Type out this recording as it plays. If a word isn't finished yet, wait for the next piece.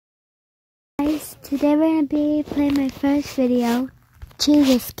Today we're gonna be playing my first video, Cheese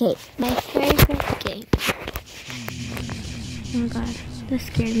Escape, my favorite game. Oh my god, that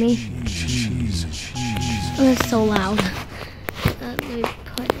scared me. Oh, that's so loud. Let me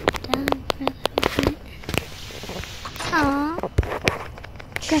put it down for a little bit. Aww.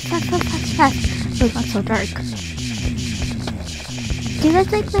 Fast. Oh, it got so dark. Do you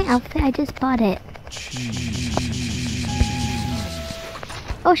guys like my outfit? I just bought it.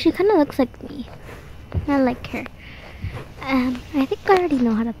 Oh, she kind of looks like me. I like her. I think I already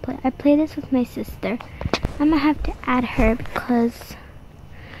know how to play. I play this with my sister. I'm gonna have to add her because,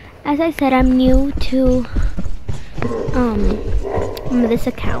 as I said, I'm new to this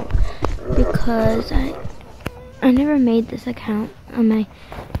account because I never made this account on my.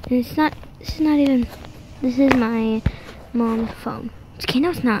 And this is my mom's phone. Okay,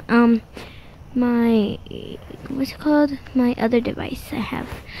 no, it's not. My, what's it called? My other device I have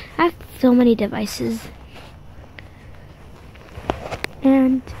so many devices.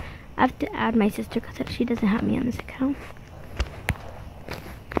 And I have to add my sister because she doesn't have me on this account.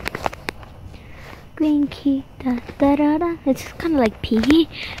 Green key, da da da da. It's kind of like piggy,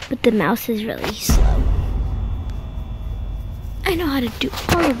 but the mouse is really slow. I know how to do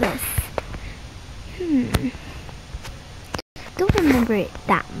all of this. Don't remember it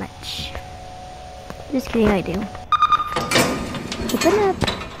that much. Just kidding, I do. Open up.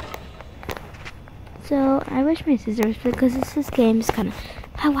 So, I wish my sister was, because this game is kind of...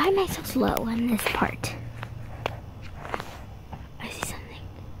 Why am I so slow on this part? I see something.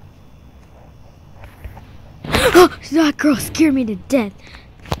 Oh, that girl scared me to death.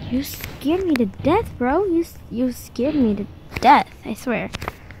 You scared me to death, bro. You scared me to death, I swear.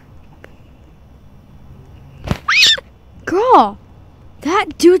 Girl,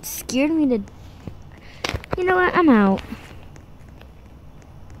 that dude scared me to... You know what? I'm out.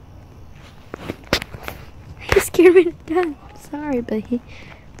 He scared me to death. I'm sorry, but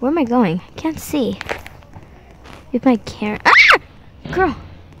where am I going? I can't see. With my camera. Ah! Girl!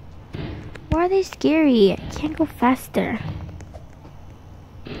 Why are they scary? I can't go faster.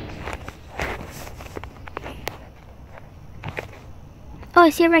 Oh, I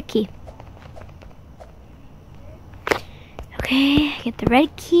see a red key. Okay, get the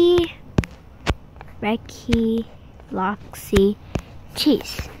red key. Red key, lock, C,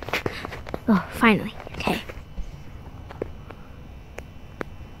 cheese. Oh, finally. Okay.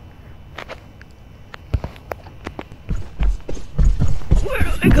 Where do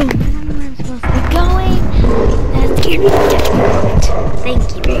I go? I don't know where I'm supposed to be going. That's scary. Thank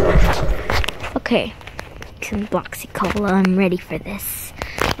you very much. Okay. Some Bloxy Cola. I'm ready for this.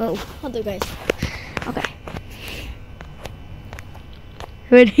 Oh, hold on, guys. Okay.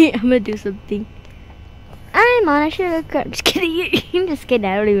 Ready? I'm gonna do something. I'm on a sugar crush. I'm just kidding. I'm just kidding.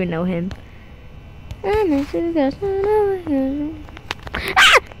 I don't even know him. I'm a sugar crush.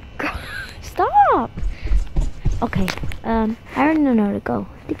 Ah! Girl, stop. Okay. I already know where to go.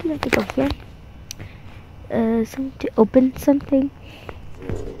 I think you have to go here. To open something.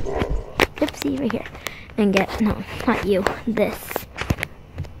 Oopsie, right here. And get, no, not you. This.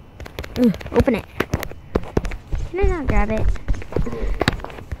 Open it. Can I not grab it?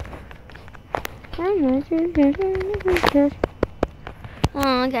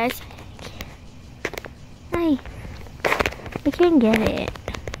 Oh, guys. I can't get it.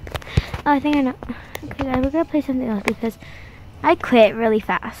 Oh, I think I know. Okay, guys, we're gonna play something else because I quit really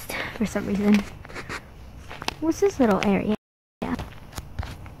fast for some reason. What's this little area?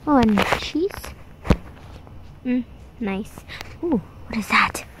 Oh, and cheese? Nice. Ooh, what is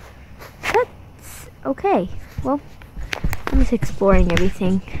that? That's okay. Well, I'm just exploring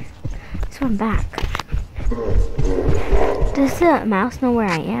everything. So I'm back. Does the mouse know where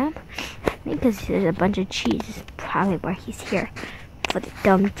I am? Maybe because there's a bunch of cheese. It's probably where he's here. For the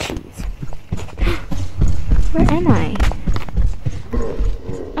dumb cheese. Where am I?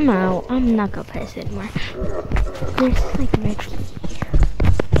 I'm out. I'm not gonna play this anymore. There's like red key.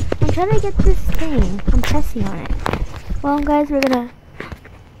 I'm trying to get this thing. I'm pressing on it. Well, guys, we're gonna...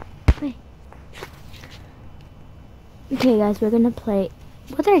 Wait. Okay, guys, we're gonna play...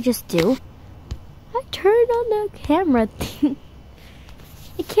 What did I just do? I turned on the camera thing.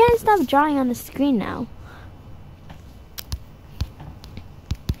 I can't stop drawing on the screen now.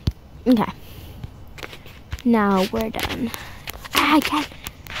 Okay. Now we're done. I can't.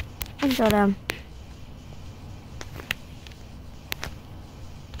 I'm so dumb.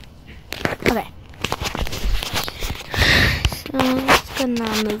 Okay. So I'm just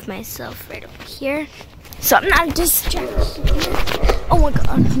gonna move myself right over here. So I'm not distracted. Oh my god,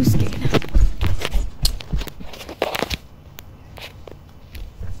 I'm scared.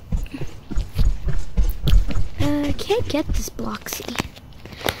 can't get this Bloxy.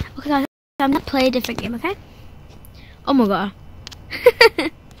 Okay, guys, I'm gonna play a different game, okay? Oh my god.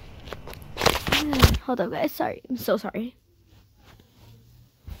 Hold up, guys. Sorry. I'm so sorry.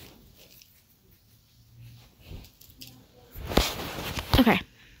 Okay.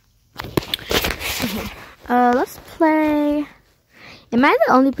 Let's play. Am I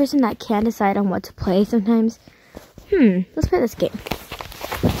the only person that can't decide on what to play sometimes? Let's play this game.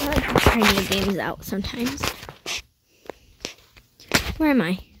 I like trying new games out sometimes. Where am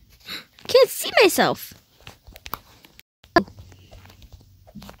I? I can't see myself.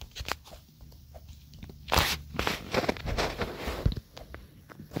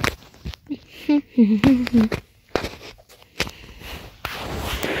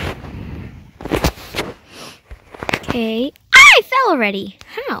 Okay. I fell already.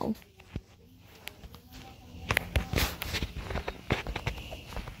 How?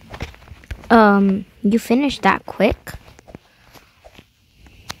 You finished that quick?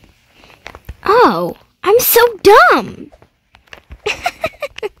 Oh, I'm so dumb.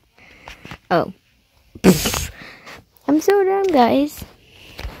 Oh. I'm so dumb, guys.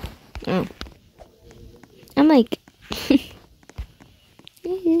 Oh. I'm like,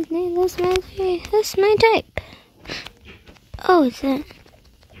 that's my type. Oh, it's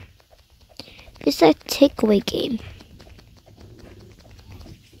a takeaway game.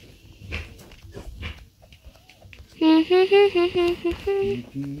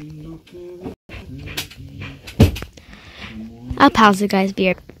 I'll pause it, guys. Be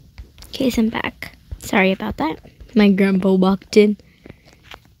right back. Okay, I'm back. Sorry about that. My grandpa walked in.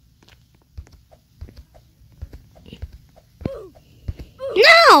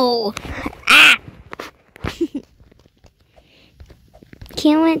 No! Ah!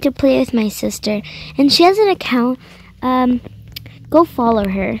 Can't wait to play with my sister. And she has an account. Go follow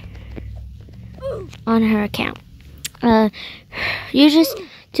her on her account.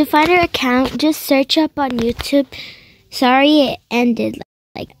 To find her account, just search up on YouTube. Sorry it ended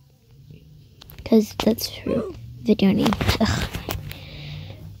like, because that's her video name. Ugh.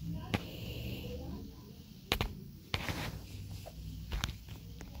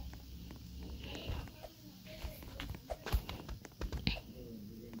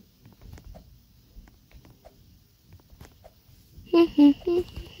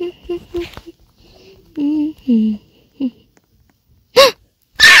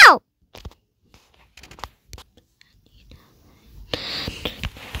 Ow!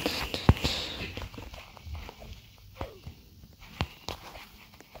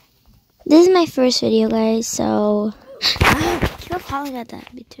 This is my first video, guys, so keep calling at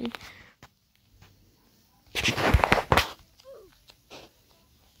that between.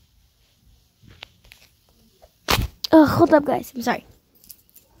 Oh, hold up, guys. I'm sorry.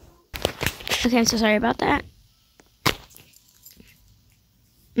 Okay, I'm so sorry about that.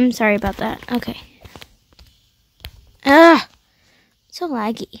 I'm sorry about that. Okay. Ugh! So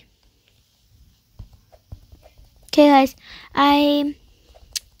laggy. Okay, guys.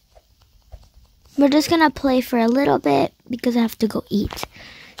 We're just gonna play for a little bit because I have to go eat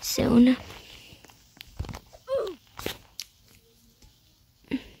soon.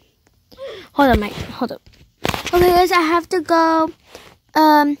 Hold on, Mike. Hold up. Okay, guys, I have to go.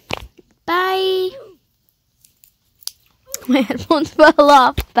 Bye. My headphones fell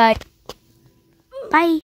off. Bye. Bye.